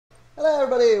Hello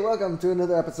everybody, welcome to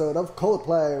another episode of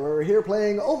Coldplay, where we're here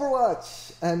playing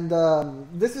Overwatch. And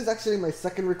this is actually my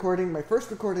second recording. My first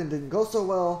recording didn't go so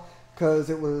well, because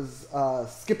it was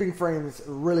skipping frames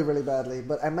really badly.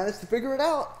 But I managed to figure it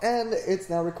out, and it's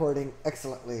now recording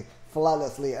excellently,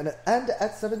 flawlessly, and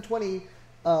at 720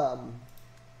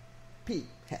 p.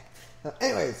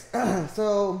 Anyways,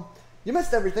 so you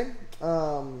missed everything.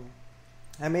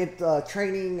 I made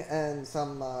training and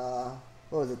some,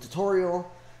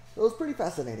 tutorial. It was pretty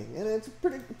fascinating, and it's a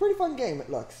pretty fun game. It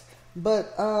looks,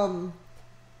 but I'm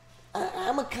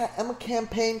a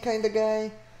campaign kind of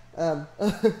guy.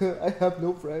 I have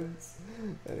no friends.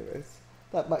 Anyways,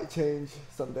 that might change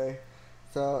someday.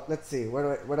 So let's see,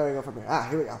 where do I go from here?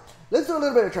 Here we go. Let's do a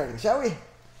little bit of training, shall we?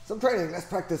 Some training. Let's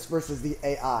practice versus the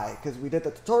AI, because we did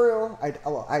the tutorial. I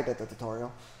did the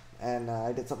tutorial, and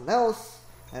I did something else,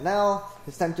 and now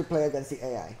it's time to play against the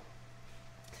AI.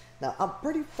 Now, I'm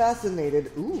pretty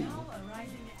fascinated. Ooh.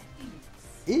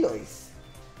 Eloise.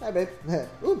 Hi, babe.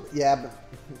 Ooh, yeah, but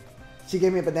she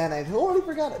gave me a banana. I totally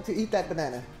forgot to eat that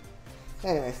banana.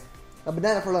 Anyways, a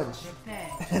banana for lunch.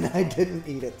 And I didn't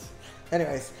eat it.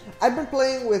 Anyways, I've been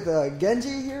playing with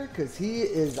Genji here because he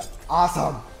is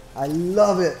awesome. I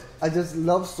love it. I just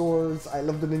love swords. I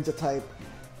love the ninja type.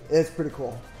 It's pretty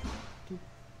cool.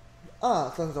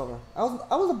 Song's over. I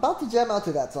was about to jam out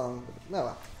to that song. But no,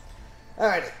 well.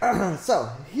 Alright, so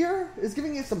here is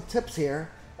giving you some tips here.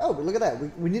 Oh, but look at that.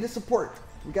 We need a support.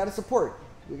 We got a support.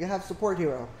 We can have support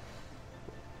hero.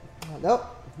 Nope,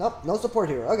 no support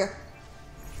hero. Okay.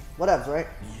 Whatever, right?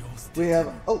 We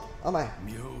have. Oh my.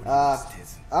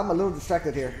 I'm a little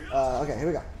distracted here. Okay, here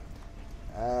we go.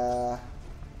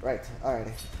 Right,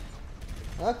 alrighty.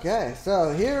 Okay,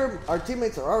 so here our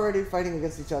teammates are already fighting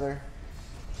against each other.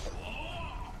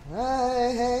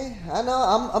 Hey, I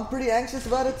know, I'm pretty anxious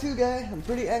about it too, guy. I'm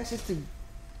pretty anxious to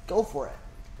go for it.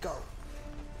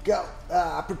 Go.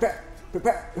 Prepare.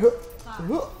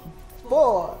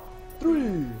 4,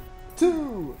 3,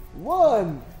 2,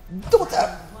 1. Double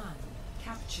tap.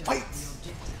 Fight.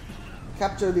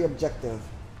 Capture the objective.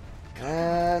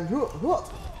 And well,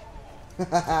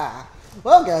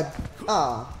 good.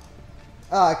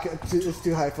 It's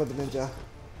too high for the ninja.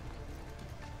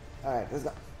 Alright, let's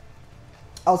go.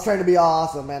 I was trying to be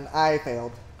awesome, and I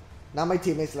failed. Now my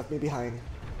teammates left me behind.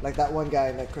 Like that one guy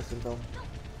in that Christian film.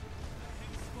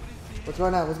 What's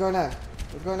going on?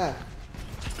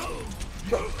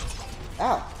 Go.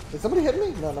 Ow. Did somebody hit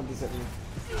me? No, nobody's hitting me.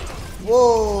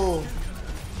 Whoa.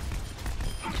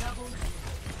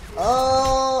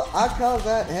 Oh, I call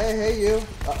that. Hey, you.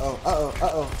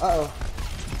 Uh-oh.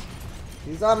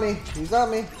 He's on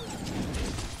me.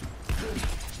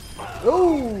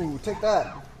 Ooh, take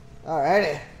that.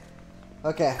 Alrighty.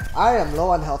 Okay, I am low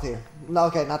on health here. No,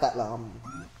 okay, not that low.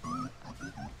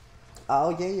 Oh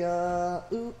yeah.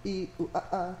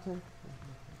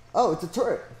 Oh, it's a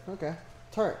turret. Okay,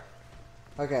 turret.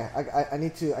 Okay, I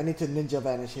need to ninja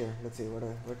vanish here. Let's see,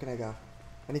 where can I go?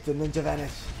 I need to ninja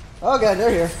vanish. Oh god, they're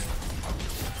here.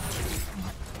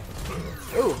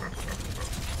 Ooh.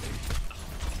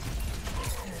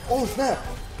 Oh snap.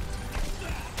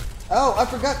 Oh, I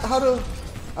forgot how to.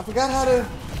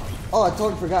 Oh, I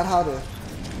totally forgot how to.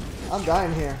 I'm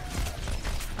dying here.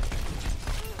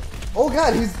 Oh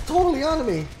god, he's totally onto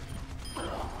me.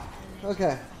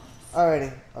 Okay.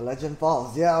 Alrighty. A legend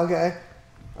falls. Yeah, okay.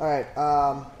 Alright,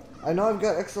 I know I've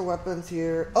got extra weapons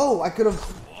here. Oh, I could have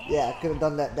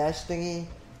done that dash thingy.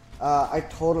 I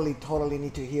totally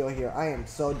need to heal here. I am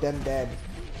so damn dead.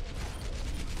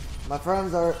 My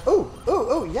friends are. Ooh,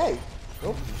 yay.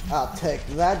 Oh, I'll take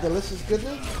that delicious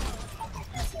goodness.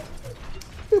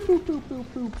 Okay,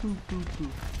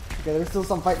 there's still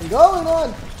some fighting going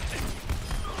on.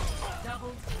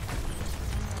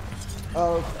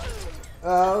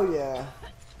 Oh yeah.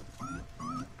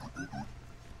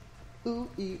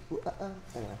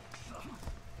 Anyway.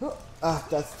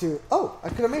 That's too. Oh, I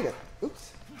could have made it.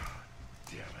 Oops.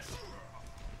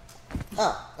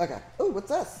 Okay. Oh, what's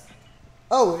this?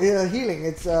 Oh, healing.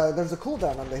 It's there's a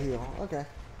cooldown on the heal. Okay.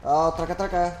 Oh,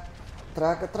 traka.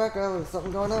 There's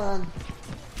something going on.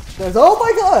 Oh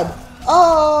my god!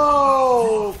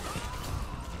 Oh!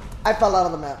 I fell out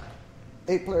of the map.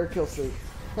 8-player kill streak.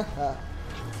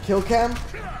 Kill cam?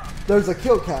 There's a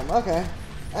kill cam, okay.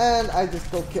 And I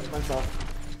just go kill myself.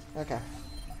 Okay.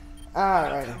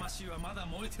 Alrighty.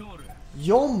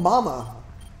 Yo mama.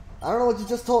 I don't know what you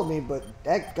just told me, but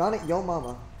daggone it, yo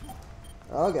mama.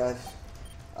 Oh gosh.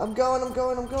 I'm going.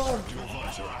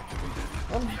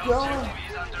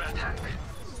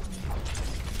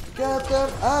 Get them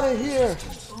out of here!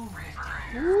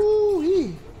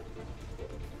 Woo-wee!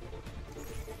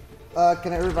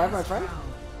 Can I revive my friend?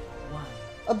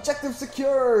 Objective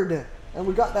secured! And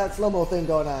we got that slow-mo thing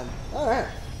going on. Alright.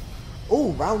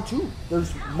 Oh, round 2.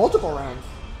 There's multiple rounds.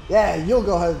 Yeah, you'll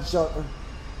go ahead and show.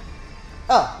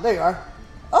 Oh, there you are.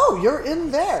 Oh, you're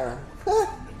in there.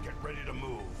 Get ready to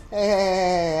move.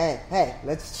 Hey,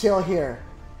 let's chill here.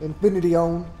 Infinity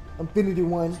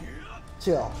One.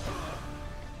 Chill.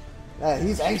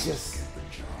 He's anxious.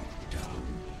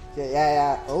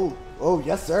 Yeah. Oh,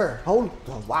 yes, sir. Oh,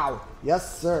 wow.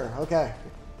 Yes, sir. Okay.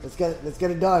 Let's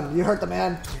get it done. You hurt the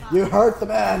man. You hurt the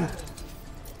man.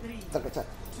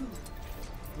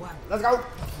 Let's go.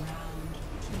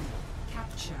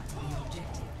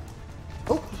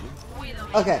 Oh.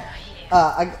 Okay.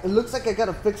 It looks like I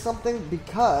gotta fix something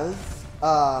because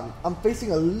I'm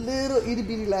facing a little itty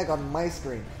bitty lag on my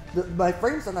screen. My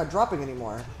frames are not dropping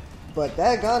anymore, but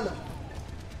daggone,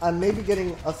 I'm maybe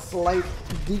getting a slight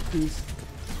decrease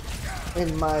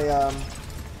in my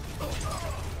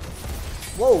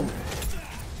Whoa!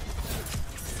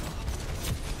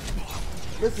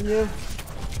 Listen, you.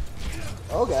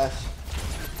 Oh gosh.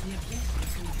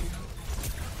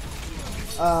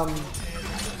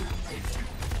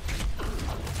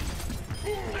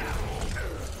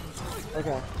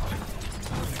 Okay.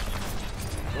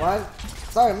 What?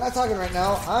 Sorry, I'm not talking right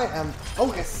now. I am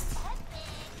focused.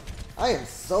 I am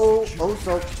so.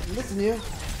 Listen, you.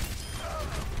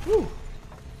 Whew.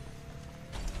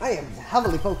 I am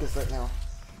heavily focused right now.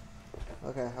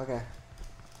 Okay.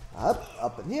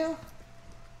 Up in here.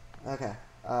 Okay.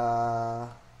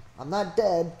 I'm not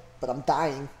dead, but I'm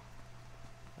dying.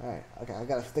 Alright, okay, I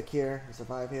gotta stick here and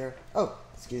survive here. Oh,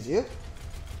 excuse you.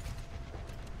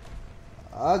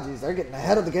 Oh, jeez, they're getting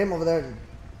ahead of the game over there.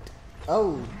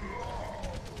 Oh.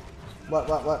 What?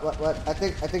 I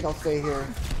think I'll stay here.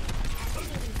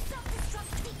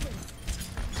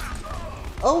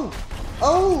 Oh!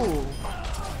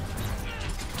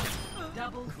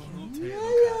 Yeah.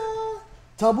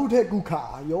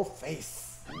 Tabutekuka, your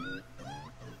face.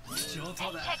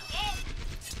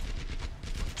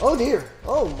 Oh dear.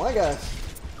 Oh my gosh.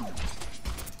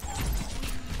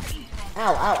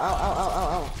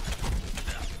 Ow.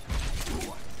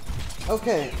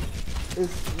 Okay.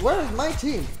 Where's my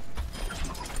team?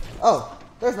 Oh,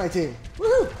 there's my team.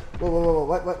 Woohoo! Whoa.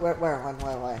 What? Where?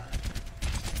 Why?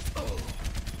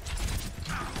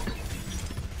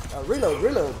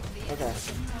 Reload. Okay.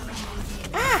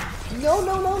 Ah! No.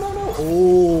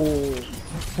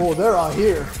 Oh, they're out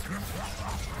here.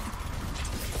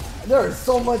 There is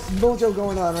so much mojo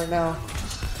going on right now.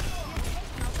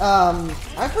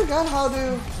 I forgot how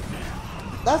to.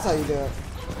 That's how you do it.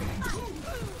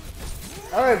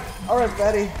 All right,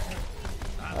 Betty.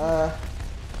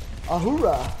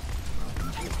 Ahura.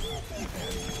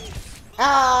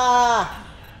 Ah!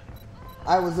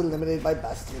 I was eliminated by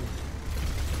Bastion.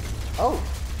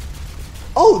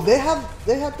 Oh, they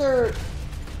have their.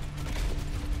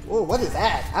 Whoa, what is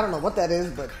that? I don't know what that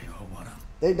is, but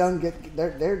they're done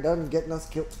getting us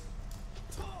killed.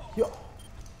 Yo,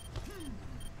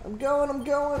 I'm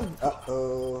going.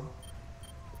 Uh-oh.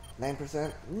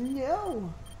 9%.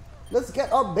 No. Let's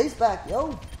get our base back,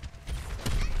 yo.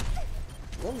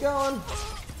 I'm going.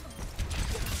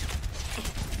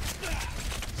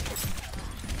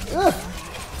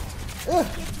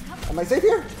 Am I safe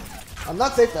here? I'm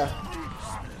not safe there.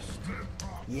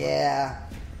 Yeah.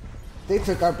 They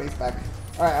took our base back.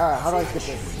 Alright, how do I skip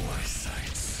this?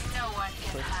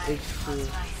 H2.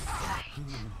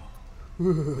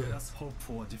 Let us hope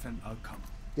for a different outcome.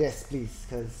 Yes, please,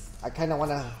 because I kind of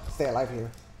want to stay alive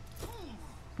here.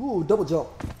 Ooh, double jump.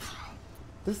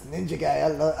 This ninja guy, I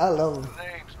love him.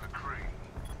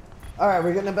 Alright,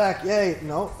 we're getting it back. Yay.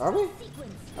 No, are we?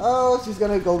 Oh, she's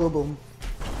gonna go boom.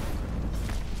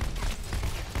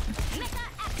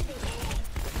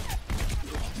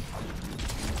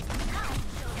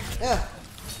 Yeah.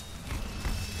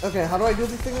 Okay, how do I do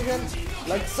this thing again?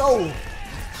 Like so.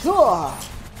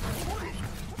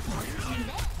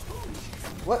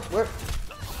 What? Where?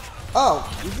 Oh,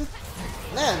 is it?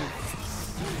 Man.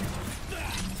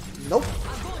 Nope.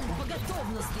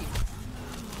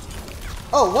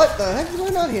 Oh, what the heck is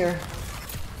going on here?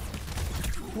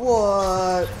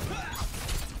 What?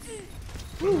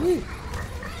 Woo-wee.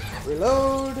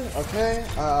 Reload. Okay.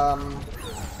 I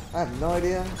have no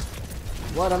idea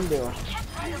what I'm doing.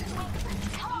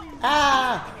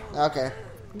 Ah! Okay.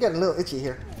 I'm getting a little itchy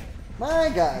here. My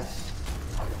gosh.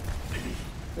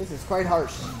 This is quite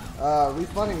harsh.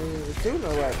 Respawning soon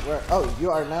or what? Where? Oh,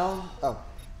 you are now? Oh.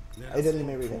 I didn't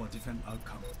even read it.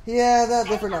 Yeah, that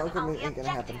different outcome ain't gonna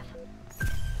happen.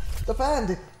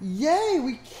 Defend! Yay!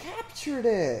 We captured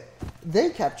it! They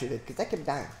captured it because I kept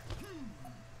dying.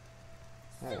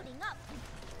 Right.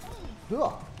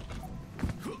 Cool.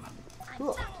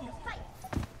 Cool.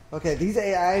 Okay, these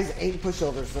AIs ain't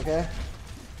pushovers, okay?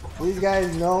 These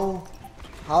guys know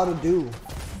how to do.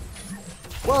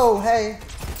 Whoa, hey.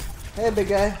 Hey, big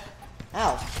guy.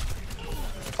 Ow.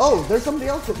 Oh, there's somebody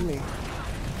else hitting me.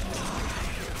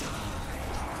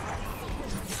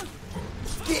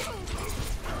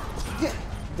 Get.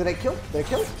 Did I kill? Did I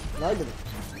kill? No, I didn't.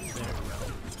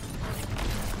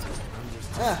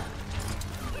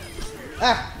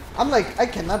 I'm like, I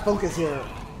cannot focus here.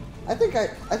 I think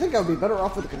I'll be better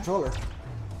off with the controller.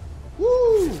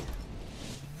 Woo!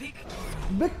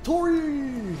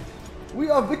 Victory! We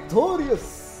are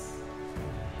victorious!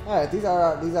 Alright, these are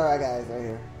our guys right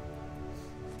here.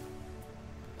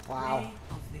 Wow.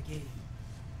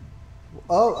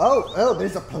 Oh,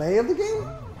 there's a play of the game?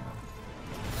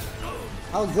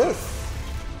 How's this?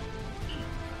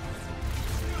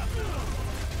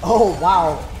 Oh,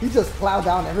 wow. He just plowed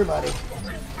down everybody.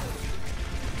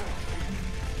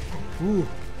 Ooh.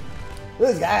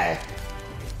 This guy.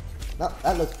 No,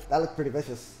 that looked pretty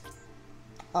vicious.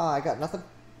 Oh, I got nothing.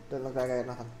 Didn't look like I got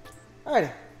nothing.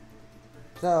 Alrighty.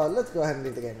 So, let's go ahead and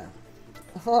leave the game now.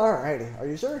 Alrighty. Are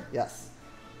you sure? Yes.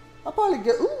 I'll probably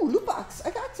get... Ooh, loot box.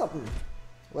 I got something.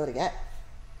 What did I get?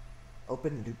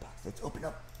 Open loot box. Let's open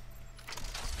up.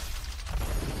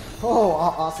 Oh,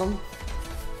 awesome.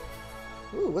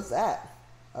 Ooh, what's that?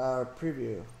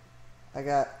 Preview. I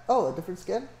got... Oh, a different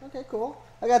skin? Okay, cool.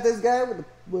 I got this guy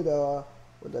with a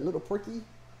little porky.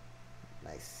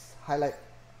 Nice. Highlight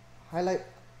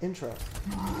intro.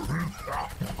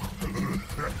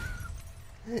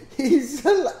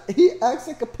 He acts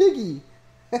like a piggy.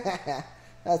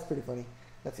 That's pretty funny.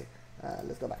 Let's see.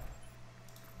 Let's go back.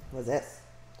 What's this?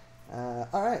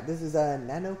 Alright, this is a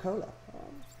Nano Cola.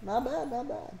 Not bad, not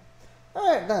bad.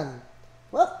 Alright, then.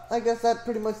 Well, I guess that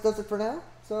pretty much does it for now.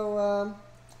 So,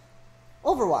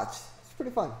 Overwatch. It's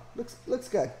pretty fun. Looks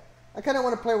good. I kind of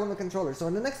want to play with the controller. So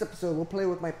in the next episode, we'll play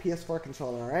with my PS4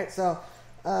 controller, alright? So,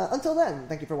 until then,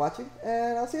 thank you for watching,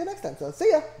 and I'll see you next time. So, see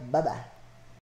ya! Bye-bye.